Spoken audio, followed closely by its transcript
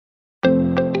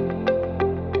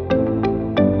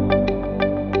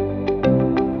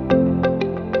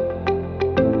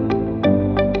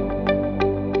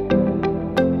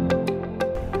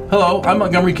Hello, I'm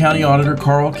Montgomery County Auditor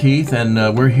Keith,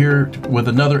 and we're here with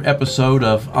another episode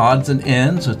of Auds and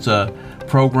Ends. It's a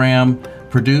program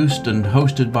produced and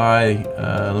hosted by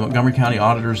the Montgomery County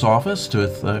Auditor's Office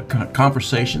with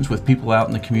conversations with people out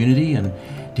in the community and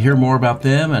to hear more about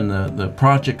them and the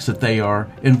projects that they are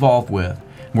involved with.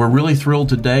 We're really thrilled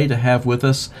today to have with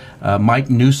us Mike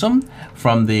Newsom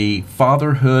from the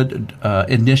Fatherhood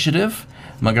Initiative,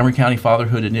 Montgomery County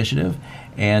Fatherhood Initiative.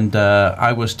 And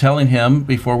I was telling him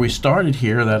before we started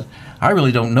here that I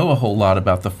really don't know a whole lot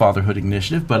about the Fatherhood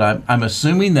Initiative, but I'm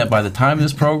assuming that by the time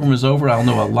this program is over, I'll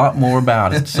know a lot more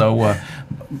about it. So,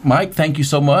 Mike, thank you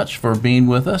so much for being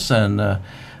with us, and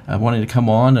I wanted to come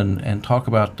on and talk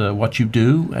about what you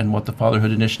do and what the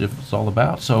Fatherhood Initiative is all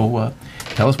about. So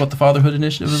tell us what the Fatherhood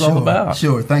Initiative is all about.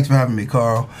 Sure. Thanks for having me,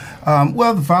 Carl.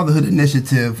 Well, the Fatherhood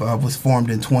Initiative was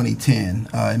formed in 2010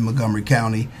 in Montgomery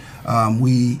County.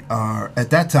 At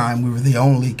that time, we were the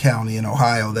only county in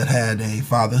Ohio that had a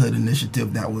fatherhood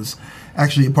initiative that was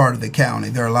actually a part of the county.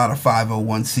 There are a lot of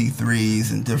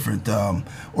 501c3s and different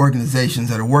organizations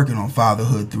that are working on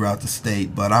fatherhood throughout the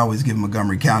state, but I always give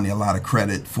Montgomery County a lot of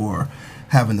credit for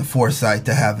having the foresight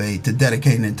to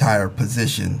dedicate an entire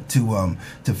position to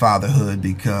fatherhood,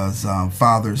 because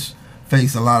fathers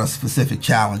face a lot of specific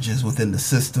challenges within the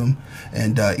system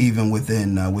and even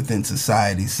within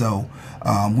society. So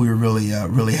we were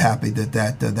really happy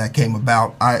that came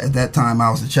about. At that time, I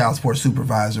was a child support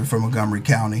supervisor for Montgomery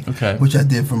County, which I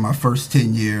did for my first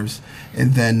 10 years,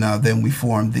 and then we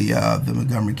formed the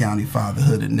Montgomery County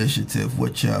Fatherhood Initiative,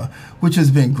 which has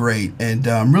been great. And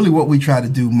really, what we try to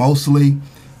do mostly,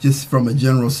 just from a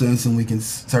general sense, and we can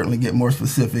certainly get more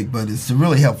specific, but it's to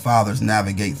really help fathers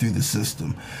navigate through the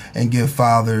system and give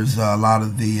fathers a lot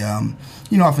of the,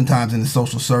 oftentimes in the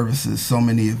social services, so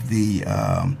many of the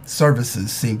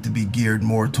services seem to be geared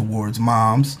more towards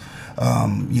moms.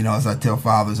 As I tell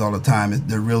fathers all the time,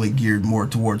 they're really geared more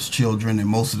towards children, and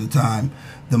most of the time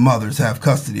the mothers have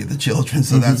custody of the children,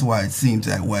 so that's why it seems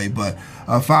that way. But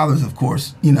fathers, of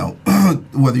course,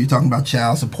 whether you're talking about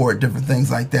child support, different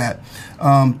things like that,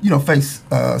 face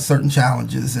certain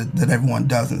challenges that everyone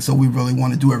doesn't. So we really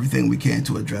want to do everything we can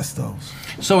to address those.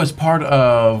 So as part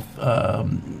of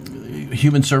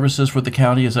Human Services with the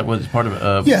county, is that what it's part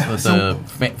of?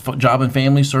 Job and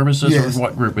Family Services, yes. Or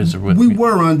what group is it with? We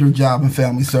were under Job and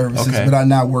Family Services, but I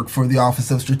now work for the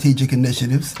Office of Strategic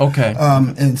Initiatives. Okay.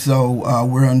 And so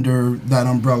we're under that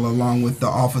umbrella, along with the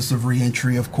Office of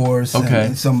Reentry, of course,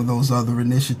 and some of those other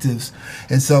initiatives.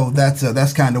 And so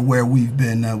that's kind of where we've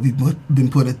been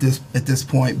put at this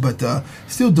point, but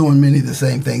still doing many of the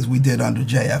same things we did under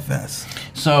JFS.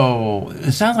 So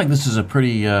it sounds like this is a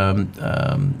pretty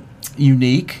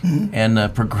unique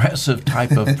and progressive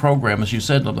type of program. As you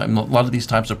said, a lot of these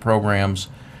types of programs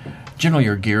generally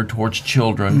are geared towards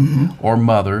children or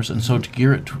mothers, and so to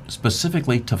gear it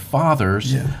specifically to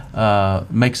fathers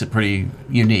makes it pretty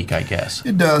unique, I guess.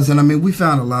 It does, and we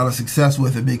found a lot of success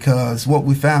with it, because what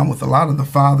we found with a lot of the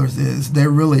fathers is they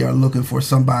really are looking for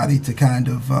somebody to kind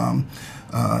of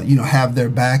have their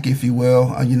back, if you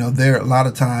will. There a lot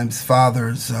of times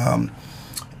fathers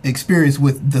experience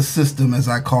with the system, as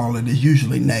I call it, is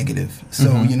usually negative.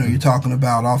 So, you're talking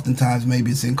about oftentimes maybe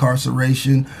it's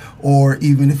incarceration, or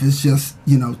even if it's just,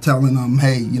 telling them,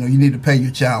 hey, you need to pay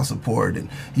your child support, and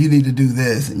you need to do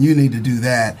this, and you need to do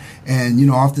that. And,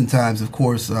 oftentimes, of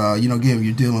course, again,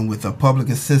 you're dealing with public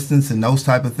assistance and those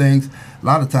type of things. A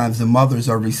lot of times the mothers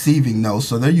are receiving those,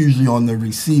 so they're usually on the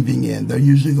receiving end. They're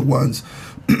usually the ones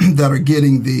that are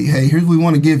getting the, hey, here's, we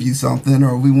want to give you something,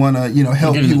 or we want to,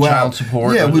 help you out. Child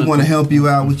support. Yeah, we want to help you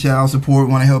out with child support.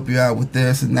 We want to help you out with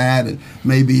this and that, and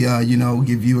maybe,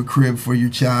 give you a crib for your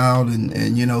child, and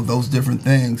those different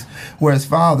things. Whereas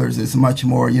fathers, it's much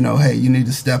more, hey, you need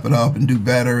to step it up and do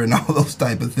better, and all those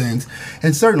type of things.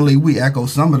 And certainly we echo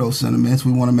some of those sentiments.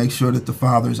 We want to make sure that the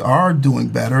fathers are doing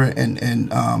better and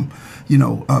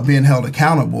being held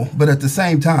accountable. But at the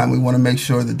same time, we want to make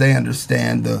sure that they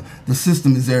understand the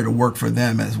system is there to work for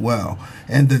them as well,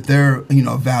 and that they're,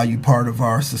 a valued part of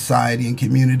our society and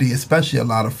community, especially a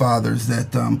lot of fathers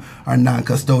that are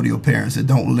non-custodial parents that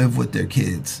don't live with their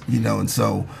kids, and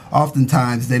so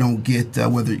oftentimes they don't get,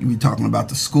 whether you're talking about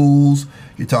the schools,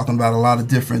 you're talking about a lot of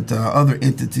different other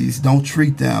entities, don't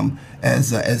treat them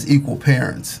as equal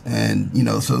parents. And,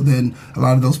 so then a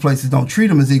lot of those places don't treat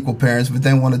them as equal parents, but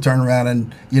then want to turn around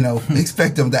and,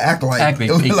 expect them to act like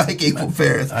equal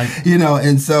parents,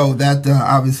 and so that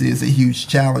obviously is a huge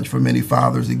challenge for many fathers.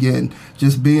 Again,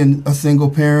 just being a single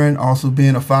parent, also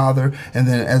being a father. And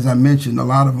then, as I mentioned, a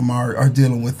lot of them are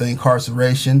dealing with the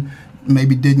incarceration.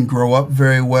 maybe didn't grow up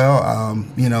very well,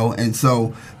 and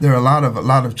so there are a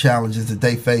lot of challenges that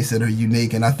they face that are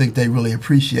unique, and I think they really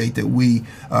appreciate that we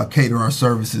cater our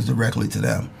services directly to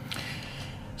them.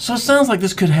 So it sounds like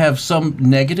this could have some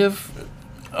negative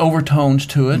overtones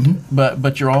to it,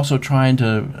 but you're also trying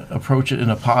to approach it in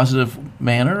a positive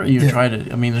manner. You're trying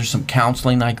to, there's some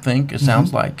counseling, I think, it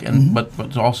sounds like, and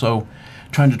but also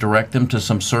trying to direct them to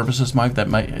some services, Mike, that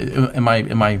might, am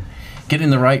I getting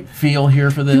the right feel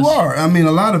here for this? You are.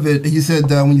 A lot of it, you said,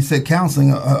 when you said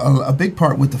counseling, a big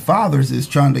part with the fathers is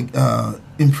trying to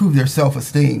improve their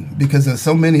self-esteem, because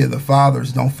so many of the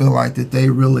fathers don't feel like that they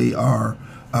really are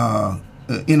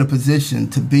in a position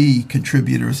to be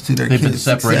contributors to their kids' They've been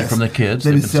separated from the kids.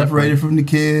 They've been separated from the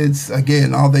kids.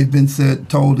 Again, all they've been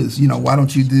told is, why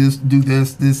don't you do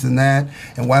this and that,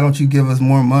 and why don't you give us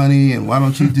more money, and why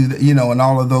don't you do that, and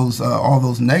all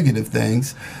those negative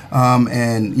things.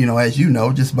 And as you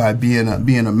know, just by being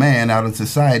a man out in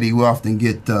society, we often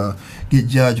get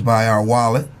judged by our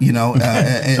wallet,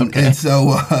 and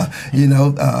so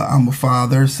I'm a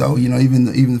father, so even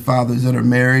the fathers that are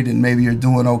married and maybe are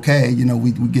doing okay, we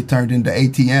get turned into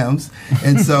ATMs,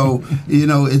 and so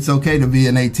it's okay to be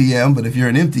an ATM, but if you're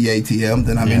an empty ATM,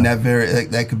 then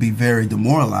that could be very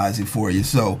demoralizing for you.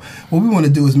 So what we want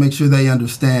to do is make sure they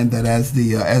understand that as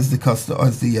the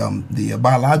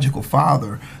biological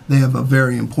father, they have a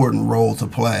very important role to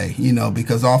play,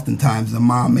 because oftentimes the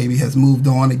mom maybe has moved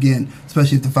on, again,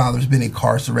 especially if the father's been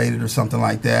incarcerated or something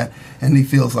like that, and he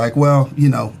feels like, well,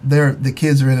 the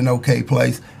kids are in an okay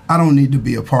place. I don't need to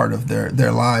be a part of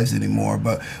their lives anymore.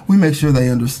 But we make sure they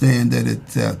understand that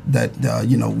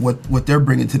what they're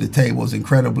bringing to the table is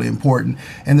incredibly important,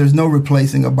 and there's no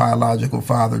replacing a biological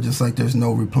father, just like there's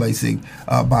no replacing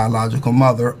a biological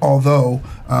mother. Although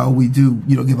we do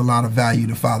give a lot of value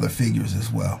to father figures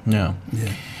as well. Yeah.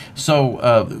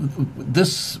 So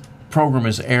this program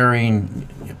is airing.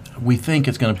 We think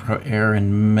it's going to air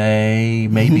in May,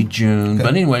 maybe June. Okay. But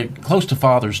anyway, close to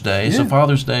Father's Day. Yeah. So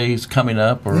Father's Day is coming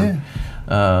up, or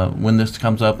when this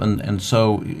comes up, and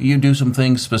so you do some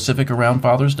things specific around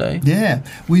Father's Day. Yeah,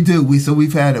 we do. We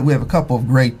have a couple of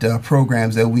great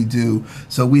programs that we do.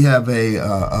 So we have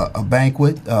a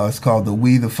banquet. It's called the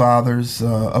We the Fathers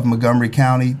of Montgomery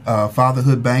County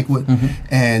Fatherhood Banquet,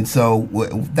 and so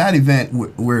that event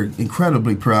we're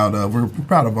incredibly proud of. We're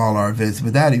proud of all our events,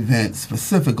 but that event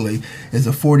specifically is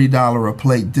a $40 a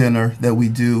plate dinner that we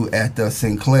do at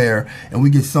Sinclair, and we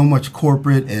get so much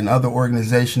corporate and other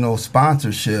organizational sponsorship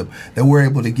that we're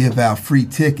able to give out free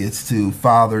tickets to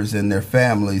fathers and their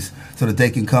families so that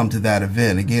they can come to that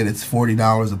event. Again, it's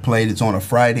 $40 a plate. It's on a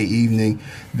Friday evening.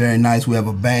 Very nice. We have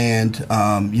a band.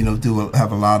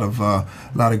 Have a lot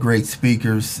of great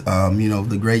speakers.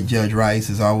 The great Judge Rice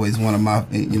is always one of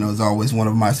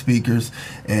my speakers,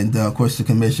 and of course the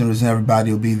commissioners and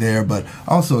everybody will be there. But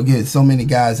also, again, so many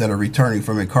guys that are returning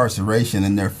from incarceration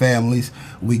and their families.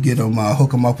 We get them,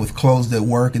 hook them up with clothes that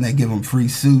work, and they give them free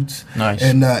suits. Nice.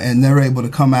 And they're able to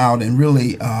come out and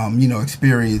really,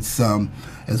 experience.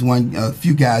 As a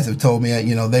few guys have told me,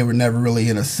 they were never really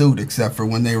in a suit except for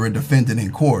when they were defending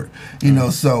in court.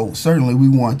 So certainly we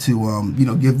want to,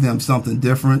 give them something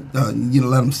different. Let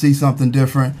them see something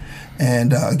different.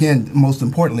 And again, most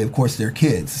importantly, of course, their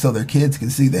kids, so their kids can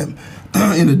see them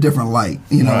in a different light.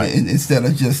 Right. Instead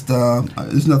of just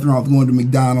there's nothing wrong with going to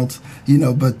McDonald's,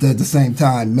 but at the same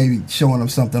time, maybe showing them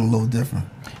something a little different.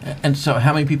 And so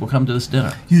how many people come to this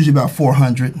dinner? Usually about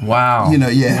 400. Wow.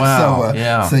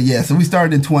 Wow. So we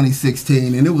started in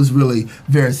 2016, and it was really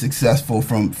very successful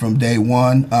from day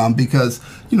one, because,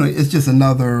 it's just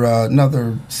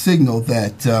another signal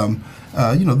that,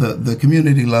 the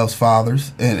community loves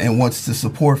fathers and wants to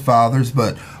support fathers,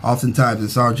 but oftentimes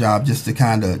it's our job just to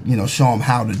kind of, show them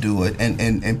how to do it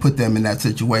and put them in that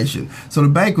situation. So the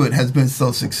banquet has been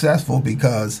so successful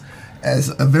because,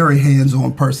 as a very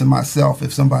hands-on person myself,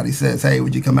 if somebody says, hey,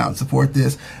 would you come out and support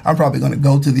this, I'm probably going to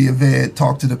go to the event,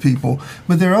 talk to the people.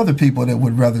 But there are other people that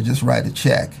would rather just write a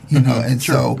check, and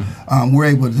sure. So we're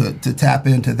able to tap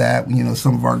into that.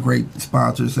 Some of our great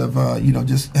sponsors have,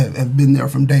 have been there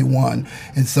from day one.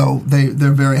 And so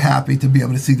they're very happy to be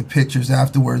able to see the pictures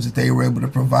afterwards that they were able to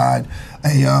provide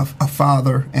a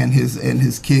father and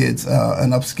his kids an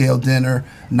upscale dinner,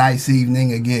 nice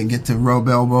evening. Again, get to rub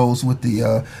elbows with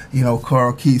the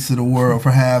Carl Keith of the world,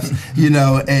 perhaps,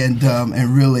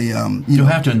 and really, you'll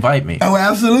have to invite me. Oh,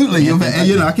 absolutely. And,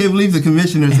 I can't believe the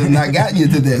commissioners have not gotten you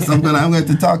to this. I'm going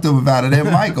to talk to them about it,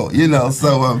 and Michael,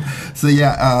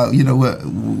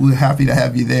 we're happy to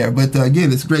have you there. But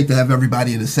again, it's great to have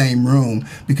everybody in the same room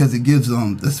because it gives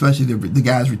them, especially the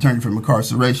guys returning from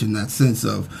incarceration, that sense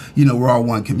of, we're all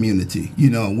one community.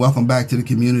 Welcome back to the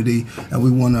community, and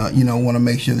we want to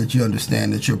make sure that you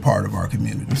understand that you're part of our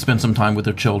community. Spend some time with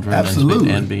their children.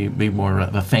 Absolutely. And be more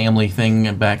of a family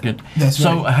thing back. That's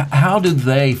so right. How did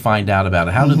they find out about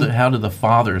it? How did the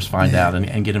fathers find out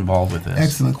and get involved with this?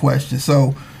 Excellent question.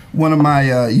 So one of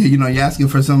my, you're asking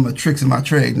for some tricks in my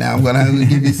trade now. I'm going to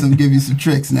give you some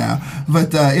tricks now.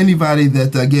 But anybody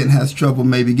that, again, has trouble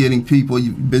maybe getting people,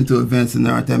 you've been to events and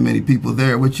there aren't that many people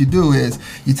there, what you do is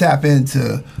you tap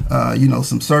into,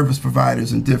 some service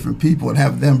providers and different people and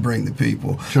have them bring the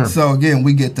people. Sure. So, again,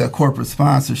 we get the corporate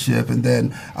sponsorship, and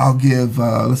then I'll give,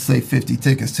 let's say, 50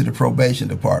 tickets to the probation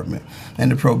department.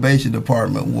 And the probation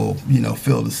department will,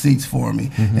 fill the seats for me.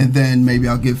 Mm-hmm. And then maybe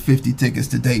I'll give 50 tickets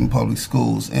to Dayton Public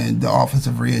Schools and the Office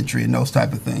of Reentry and those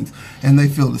type of things, and they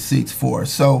fill the seats for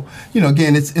us. So,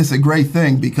 again, it's a great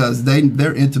thing because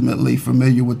they're intimately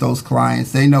familiar with those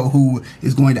clients. They know who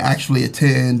is going to actually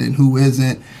attend and who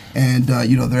isn't, and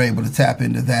they're able to tap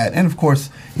into that. And of course,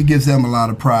 it gives them a lot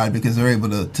of pride because they're able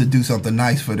to do something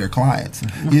nice for their clients,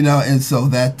 and so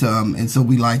that so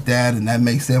we like that, and that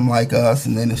makes them like us,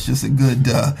 and then it's just a good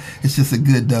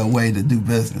way to do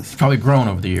business. It's probably grown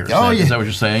over the years. Oh, yeah. Is that what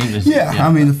you're saying? Yeah.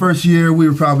 I mean, the first year we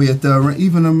were probably at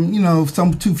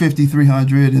some 250,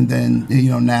 300, and then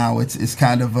now it's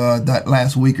kind of that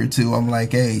last week or two. I'm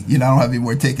like, hey, I don't have any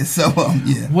more tickets, so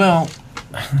yeah. Well.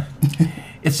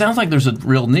 It sounds like there's a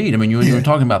real need. I mean, you were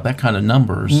talking about that kind of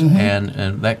numbers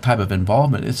and that type of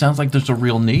involvement. It sounds like there's a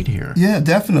real need here. Yeah,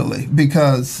 definitely.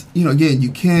 Because, again, you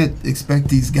can't expect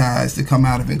these guys to come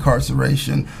out of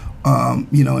incarceration,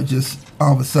 and just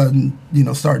all of a sudden,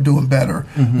 start doing better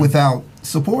without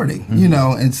supporting,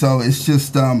 and so it's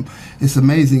just it's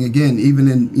amazing. Again, even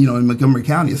in Montgomery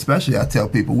County especially, I tell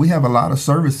people we have a lot of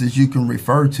services you can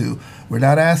refer to. We're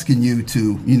not asking you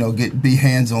to be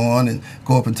hands-on and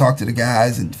go up and talk to the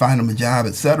guys and find them a job,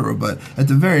 etc. But at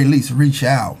the very least, reach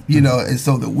out, and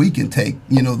so that we can take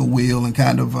the wheel and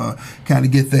kind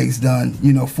of get things done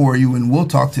for you, and we'll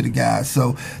talk to the guys.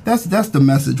 So that's the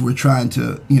message we're trying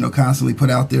to constantly put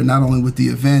out there, not only with the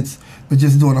events, but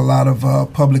just doing a lot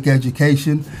of public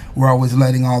education. We're always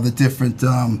letting all the different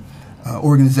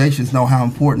organizations know how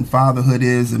important fatherhood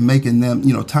is, and making them,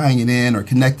 tying it in or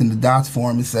connecting the dots for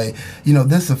them and say,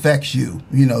 this affects you.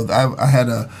 I had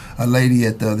a lady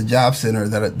at the job center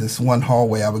that at this one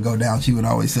hallway I would go down, she would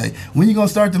always say, when you going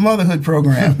to start the motherhood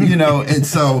program? And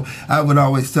so I would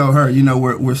always tell her,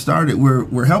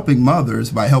 we're helping mothers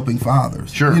by helping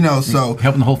fathers. Sure. So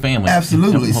helping the whole family.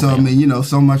 Absolutely. So, family.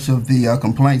 So much of the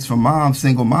complaints from moms,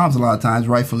 single moms, a lot of times,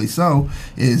 rightfully so,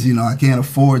 is, I can't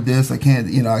afford this. I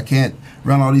can't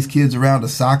run all these kids around to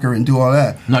soccer and do all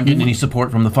that. Not getting any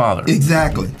support from the father.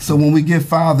 Exactly. So when we give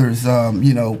fathers,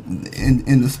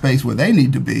 in the space where they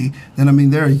need to be, then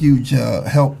they're a huge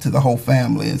help to the whole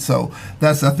family. And so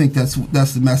I think that's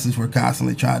the message we're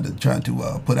constantly trying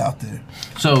to put out there.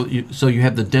 So you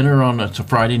have the dinner on it's a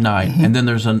Friday night, and then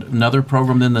there's another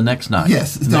program then the next night.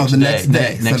 Yes, the next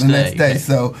day. Okay.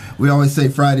 So we always say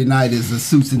Friday night is the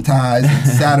suits and ties, and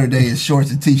Saturday is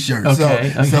shorts and t-shirts.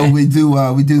 Okay. So we do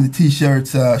the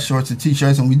t-shirts, shorts and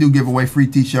t-shirts, and we do give away free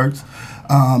t-shirts.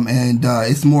 And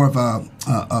it's more of a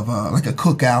like a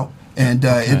cookout. And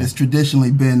it has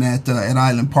traditionally been at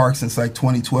Island Park since like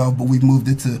 2012, but we've moved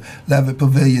it to Levitt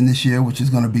Pavilion this year, which is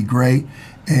going to be great.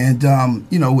 And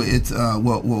it's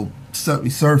we'll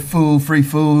serve food, free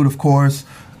food, of course.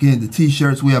 Again, the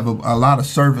t-shirts. We have a lot of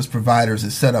service providers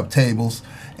that set up tables,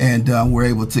 and we're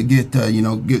able to get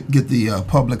the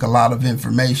public a lot of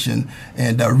information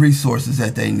and resources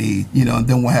that they need. And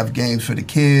then we'll have games for the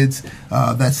kids.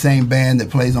 That same band that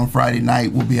plays on Friday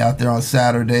night will be out there on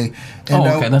Saturday. And,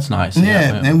 okay, that's nice.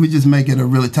 Yeah, and we just make it a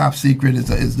really top secret.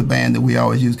 Is the band that we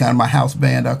always use, kind of my house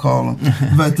band, I call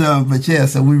them. but yeah,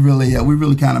 so we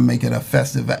really kind of make it a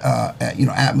festive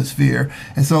atmosphere.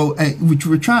 And so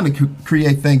we're trying to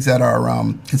create things that are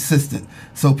consistent,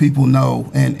 so people know,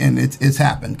 and it's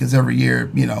happened because every year,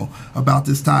 about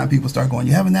this time, people start going,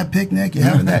 "You having that picnic? You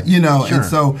having that?"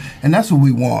 Sure. And that's what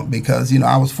we want, because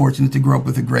I was fortunate to grow up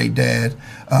with a great dad,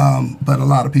 but a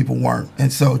lot of people weren't,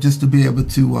 and so just to be able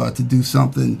to do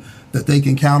something that they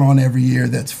can count on every year,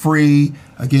 that's free.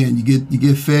 Again, you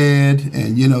get fed,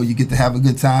 and you get to have a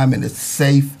good time, and it's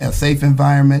a safe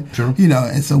environment. Sure.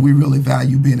 And so we really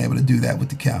value being able to do that with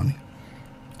the county.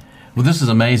 Well, this is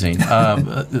amazing.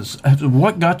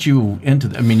 What got you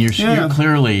into? I mean, you're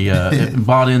clearly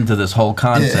bought into this whole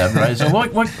concept, right? So,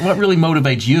 what really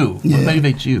motivates you? What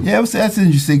motivates you? Yeah, that's an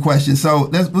interesting question. So,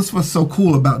 that's what's so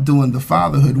cool about doing the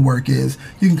fatherhood work is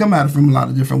you can come at it from a lot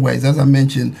of different ways. As I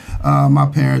mentioned, my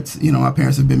parents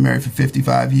have been married for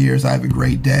 55 years. I have a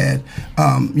great dad.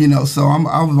 So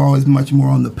I was always much more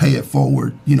on the pay it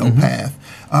forward, path.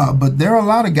 But there are a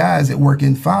lot of guys that work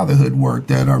in fatherhood work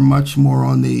that are much more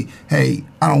on the, hey,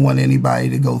 I don't want anybody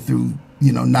to go through,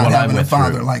 not having a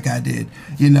father like I did.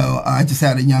 I just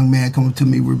had a young man come up to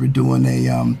me. We were doing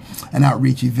an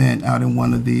outreach event out in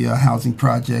one of the housing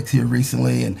projects here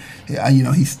recently, and he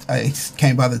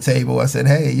came by the table. I said,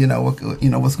 hey,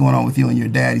 what's going on with you and your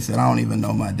dad? He said, I don't even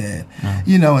know my dad.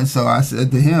 And so I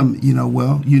said to him,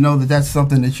 that's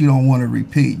something that you don't want to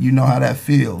repeat. You know how that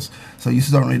feels. So you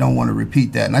certainly don't want to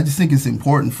repeat that. And I just think it's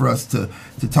important for us to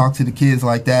talk to the kids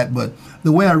like that. But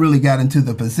the way I really got into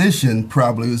the position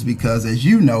probably was because, as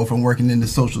you know, from working in the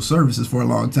social services for a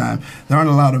long time, there aren't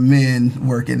a lot of men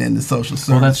working in the social services.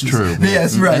 Well, that's true.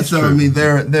 Yes, right. That's true. I mean,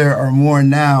 there are more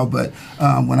now. But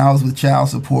when I was with child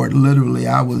support, literally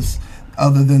I was,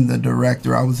 other than the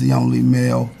director, I was the only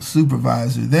male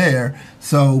supervisor there.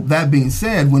 So that being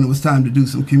said, when it was time to do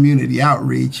some community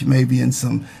outreach, maybe in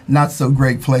some not so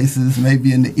great places,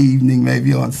 maybe in the evening,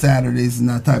 maybe on Saturdays and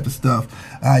that type of stuff,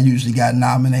 I usually got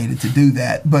nominated to do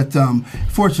that. But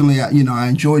fortunately, I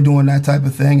enjoy doing that type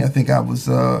of thing. I think I was,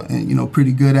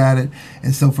 pretty good at it.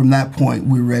 And so from that point,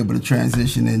 we were able to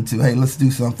transition into, hey, let's do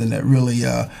something that really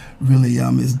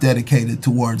is dedicated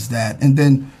towards that. And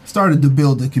then started to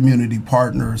build the community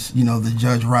partners, the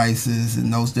Judge Rices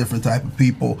and those different type of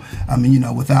people. I mean,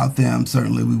 without them,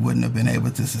 certainly we wouldn't have been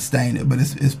able to sustain it, but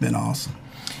it's been awesome.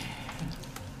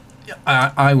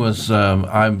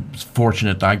 I'm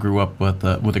fortunate that I grew up with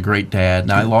a great dad.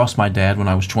 Now, I lost my dad when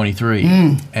I was 23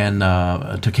 and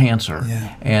to cancer.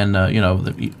 Yeah. And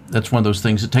that's one of those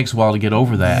things. It takes a while to get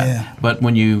over that. Yeah. But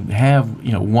when you have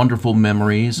wonderful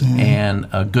memories and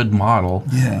a good model,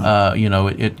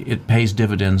 it pays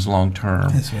dividends long term.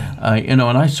 That's right. And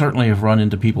I certainly have run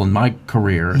into people in my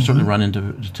career. Certainly run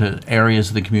into areas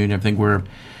of the community. I think where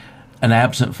an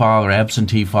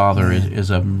absentee father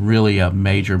is a really a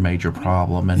major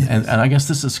problem, and I guess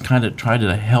this is kind of try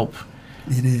to help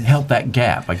that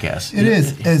gap. I guess it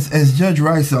is. As Judge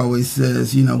Rice always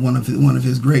says, one of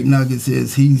his great nuggets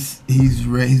is he's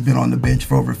been on the bench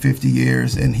for over 50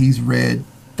 years, and he's read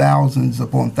thousands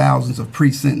upon thousands of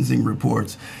pre-sentencing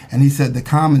reports. And he said the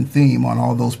common theme on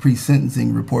all those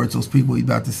pre-sentencing reports, those people he's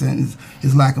about to sentence,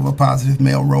 is lack of a positive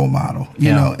male role model.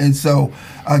 You know, and so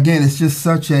again, it's just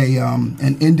such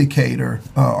an indicator,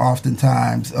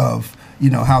 oftentimes, of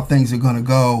how things are going to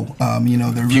go.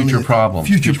 Future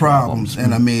problems.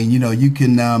 And I mean, you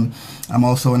can. I'm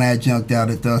also an adjunct out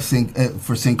at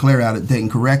for Sinclair out at Dayton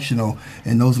Correctional,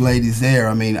 and those ladies there.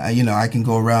 I mean, I can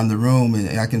go around the room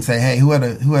and I can say, hey, who had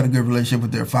a good relationship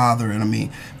with their father? And I mean,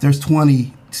 there's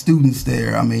 20 students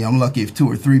there. I mean, I'm lucky if 2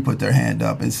 or 3 put their hand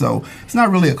up, and so it's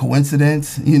not really a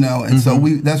coincidence, And so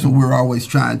that's what we're always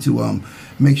trying to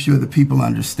make sure that people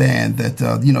understand that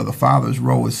the father's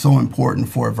role is so important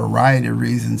for a variety of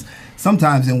reasons.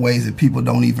 Sometimes in ways that people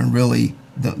don't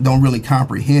really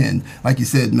comprehend. Like you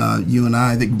said, you and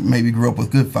I think maybe grew up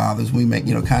with good fathers. We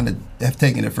kind of have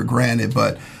taken it for granted,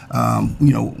 but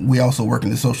we also work in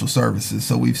the social services,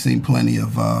 so we've seen plenty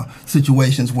of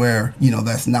situations where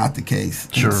that's not the case.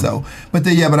 Sure. And so, but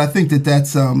I think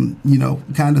that's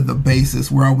kind of the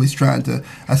basis. We're always trying to.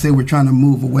 We're trying to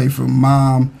move away from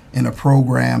mom in a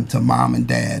program to mom and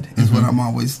dad is what I'm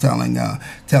always telling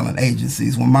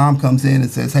agencies. When mom comes in and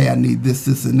says, "Hey, I need this,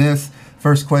 this, and this."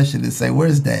 First question is say,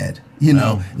 where's dad? I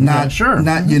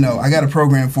got a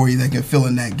program for you that can fill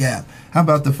in that gap. How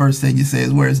about the first thing you say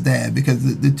is, where's dad?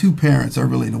 Because the two parents are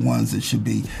really the ones that should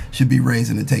be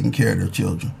raising and taking care of their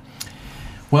children.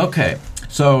 Well, okay.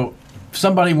 So if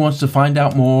somebody wants to find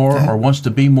out more or wants to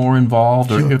be more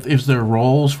involved, or is there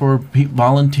roles for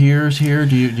volunteers here?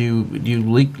 Do you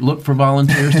look for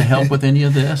volunteers to help with any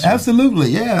of this?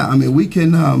 Absolutely, yeah. I mean, we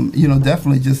can,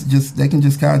 definitely just they can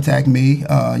just contact me.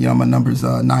 My number's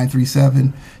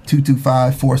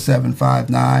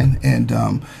 937-225-4759,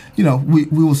 and we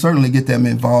will certainly get them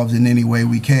involved in any way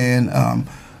we can.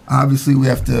 Obviously, we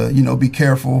have to, be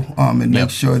careful and make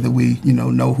sure that we,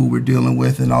 know who we're dealing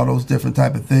with and all those different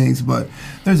type of things. But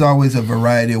there's always a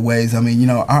variety of ways. I mean,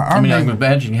 I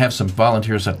imagine you have some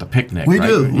volunteers at the picnic. We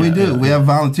right? do. We have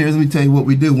volunteers. Let me tell you what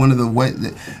we do. One of the ways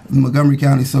that Montgomery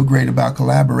County is so great about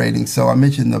collaborating. So I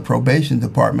mentioned the probation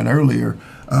department earlier.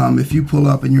 if you pull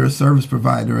up and you're a service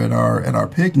provider at our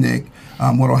picnic,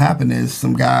 what'll happen is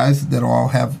some guys that all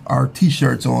have our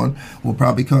T-shirts on will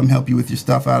probably come help you with your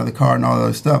stuff out of the car and all that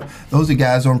other stuff. Those are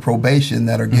guys on probation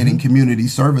that are getting community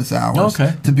service hours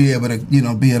to be able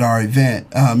to, be at our event.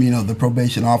 The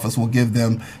probation office will give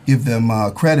them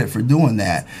credit for doing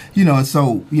that. And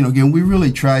so, again, we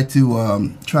really try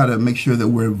to make sure that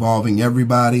we're involving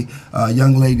everybody. A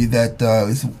young lady that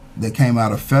came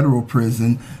out of federal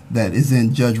prison that is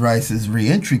in Judge Rice's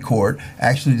reentry court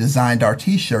actually designed our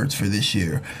T-shirts for this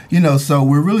year. So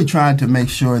we're really trying to make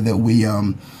sure that we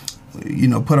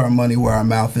put our money where our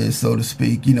mouth is, so to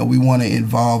speak. We want to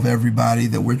involve everybody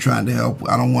that we're trying to help.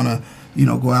 I don't want to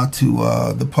go out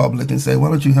to the public and say, why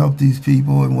don't you help these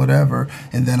people and whatever,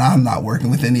 and then I'm not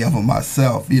working with any of them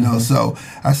myself, So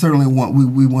I certainly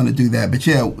we want to do that. But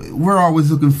yeah, we're always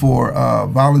looking for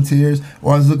volunteers.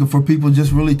 We're always looking for people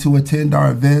just really to attend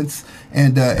our events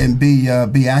and be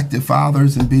active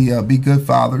fathers and be good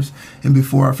fathers. And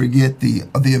before I forget, the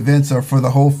events are for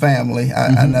the whole family.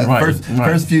 I know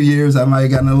first few years I might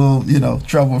have gotten a little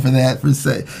trouble for that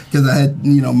because I had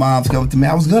moms come to me.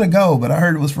 I was gonna go, but I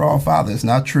heard it was for all fathers. It's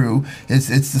not true. It's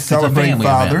to celebrate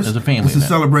fathers. It's a family event. To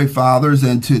celebrate fathers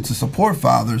and to support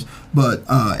fathers. But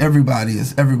everybody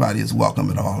is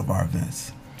welcome at all of our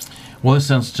events. Well, it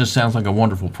just sounds like a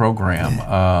wonderful program,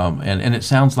 and it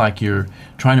sounds like you're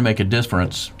trying to make a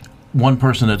difference one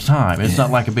person at a time. It's not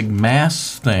like a big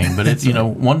mass thing, but it's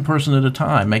one person at a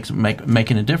time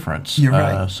making a difference. You're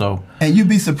right. And you'd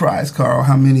be surprised, Carl,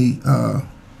 how many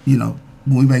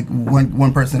we make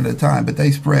one person at a time, but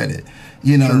they spread it.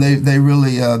 Sure. And they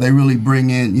really bring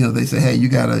in, they say, hey, you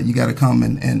gotta come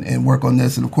and work on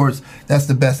this. And of course, that's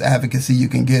the best advocacy you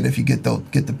can get if you get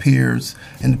the peers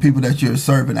and the people that you're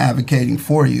serving advocating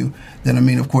for you. Then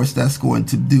of course, that's going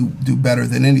to do better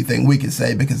than anything we can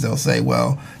say, because they'll say,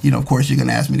 well, of course you're going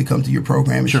to ask me to come to your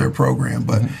program. It's your program.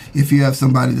 But if you have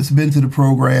somebody that's been to the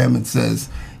program and says,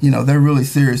 they're really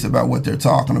serious about what they're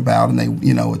talking about, and they,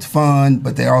 it's fun,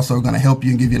 but they're also going to help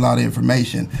you and give you a lot of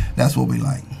information. That's what we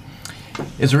like.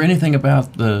 Is there anything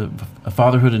about the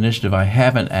Fatherhood Initiative I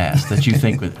haven't asked that you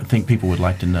think people would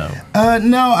like to know?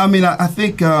 No, I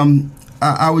think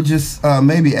I would just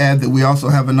maybe add that we also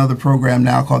have another program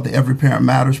now called the Every Parent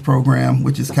Matters program,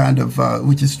 which is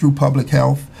which is through public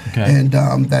health, and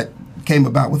that came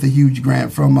about with a huge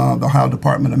grant from the Ohio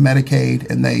Department of Medicaid,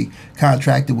 and they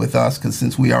contracted with us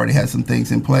since we already had some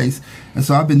things in place. And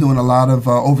so I've been doing a lot of,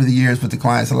 over the years with the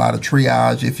clients, a lot of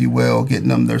triage, if you will, getting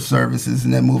them their services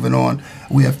and then moving on.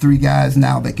 We have 3 guys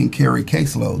now that can carry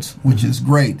caseloads, which is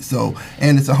great. So,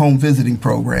 and it's a home visiting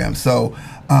program. So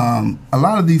a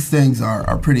lot of these things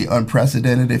are pretty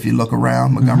unprecedented. If you look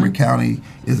around, Montgomery County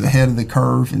is ahead of the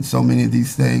curve in so many of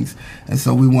these things, and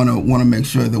so we want to make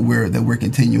sure that we're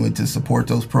continuing to support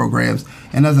those programs.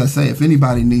 And as I say, if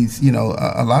anybody needs,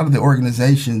 a lot of the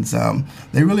organizations,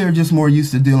 they really are just more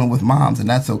used to dealing with moms, and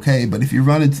that's okay. But if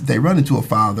they run into a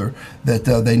father that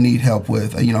they need help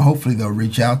with, hopefully they'll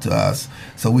reach out to us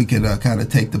so we can kind of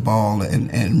take the ball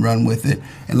and run with it.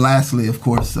 And lastly, of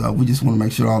course, we just want to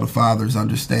make sure all the fathers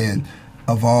understand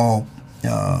of all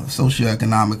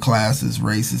socioeconomic classes,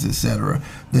 races, etc.,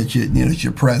 that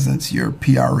your presence, your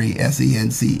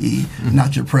PRESENCE,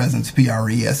 not your presence,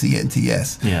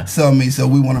 PRESENTS. Yeah. So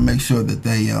we want to make sure that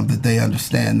they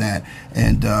understand that,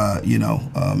 and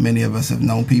many of us have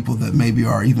known people that maybe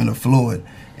are even affluent,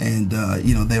 and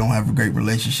they don't have great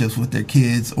relationships with their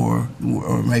kids or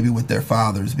maybe with their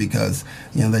fathers because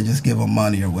they just give them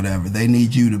money or whatever. They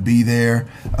need you to be there.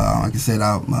 Like I said,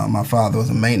 my father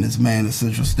was a maintenance man at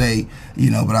Central State,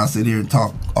 but I'll sit here and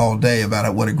talk all day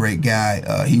about what a great guy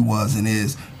he was and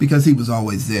is, because he was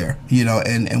always there.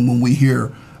 And when we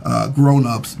hear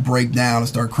grown-ups break down and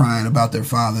start crying about their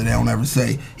father, they don't ever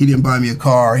say, he didn't buy me a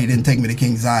car, he didn't take me to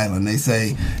Kings Island. They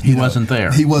say he wasn't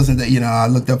there. He wasn't there. I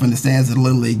looked up in the stands of the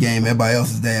Little League game, everybody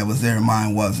else's dad was there and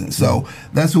mine wasn't. So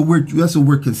that's what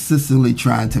we're consistently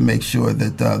trying to make sure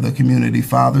that the community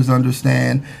fathers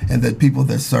understand, and that people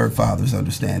that serve fathers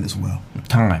understand as well.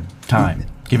 Time.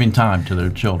 Giving time to their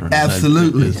children.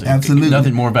 Absolutely.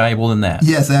 Nothing more valuable than that.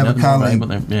 Yes, I have a colleague.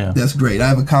 That's great. I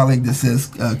have a colleague that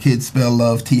says kids spell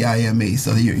love TIME,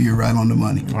 so you're right on the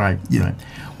money. Right.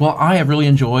 Well, I have really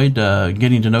enjoyed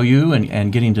getting to know you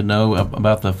and getting to know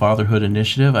about the Fatherhood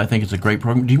Initiative. I think it's a great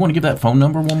program. Do you want to give that phone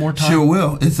number one more time? Sure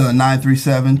will. It's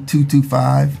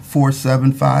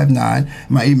 937-225-4759.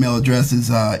 My email address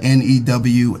is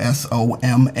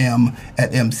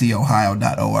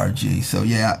newsomm@mcohio.org. So,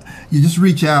 you just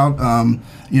reach out.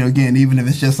 again, even if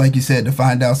it's just like you said, to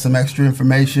find out some extra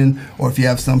information, or if you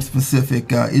have some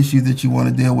specific issue that you want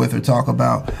to deal with or talk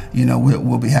about,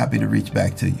 we'll be happy to reach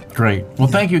back to you. Great. Well,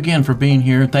 thank you again for being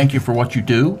here. Thank you for what you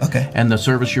do and the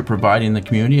service you're providing in the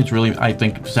community. It's really, I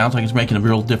think, sounds like it's making a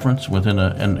real difference within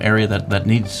an area that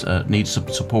needs some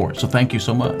support. So thank you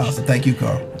so much. Awesome. Thank you,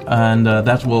 Carl. And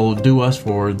that will do us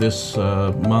for this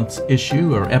month's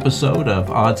issue or episode of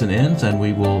Auds and Ends, and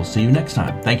we will see you next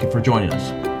time. Thank you for joining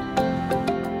us.